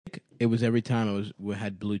It was every time we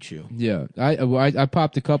had Blue Chew. Yeah, I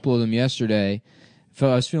popped a couple of them yesterday. I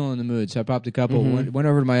was feeling in the mood, so I popped a couple. Went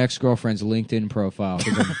over to my ex-girlfriend's LinkedIn profile.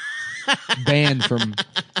 Banned from.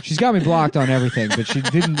 She's got me blocked on everything, but she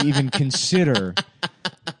didn't even consider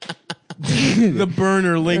the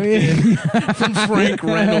burner LinkedIn from Frank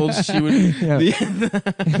Reynolds. She would.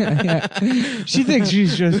 She thinks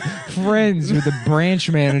she's just friends with the branch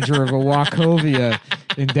manager of a Wachovia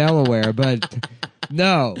in Delaware, but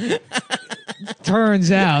no.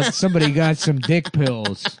 Turns out somebody got some dick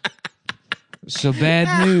pills. So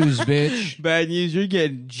bad news, bitch. Bad news, you're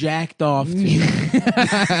getting jacked off. Your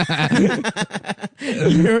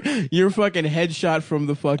fucking headshot from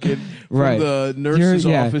the the nurse's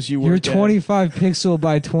office you work at. Your 25 pixel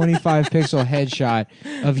by 25 pixel headshot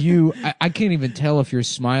of you. I can't even tell if you're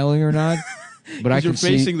smiling or not, but I can see.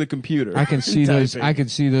 You're facing the computer. I can see those. I can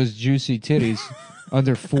see those juicy titties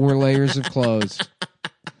under 4 layers of clothes.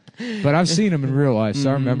 But I've seen them in real life,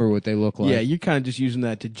 so I remember what they look like. Yeah, you're kind of just using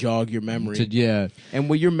that to jog your memory. Yeah. And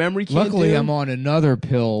what your memory can't Luckily, do... I'm on another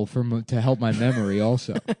pill to help my memory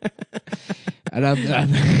also. And I'm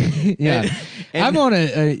on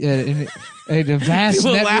a vast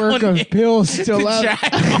network of pills to love.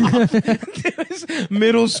 His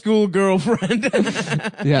middle school girlfriend.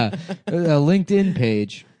 Yeah. A LinkedIn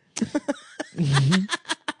page.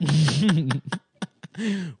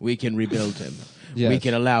 We can rebuild him. Yes. We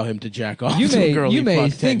can allow him to jack off. You You may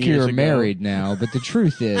think you're married now, but the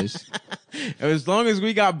truth is, as long as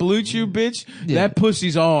we got Blue Chew, bitch, that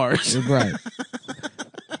pussy's ours. Right.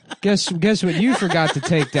 Guess what you forgot to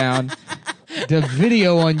take down? The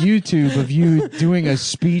video on YouTube of you doing a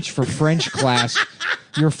speech for French class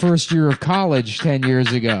your first year of college 10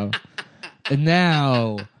 years ago. And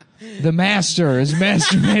now the master is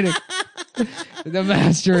masturbating. The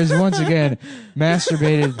master is once again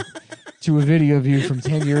masturbated to a video of you from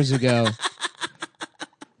 10 years ago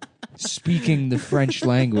speaking the French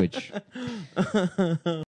language.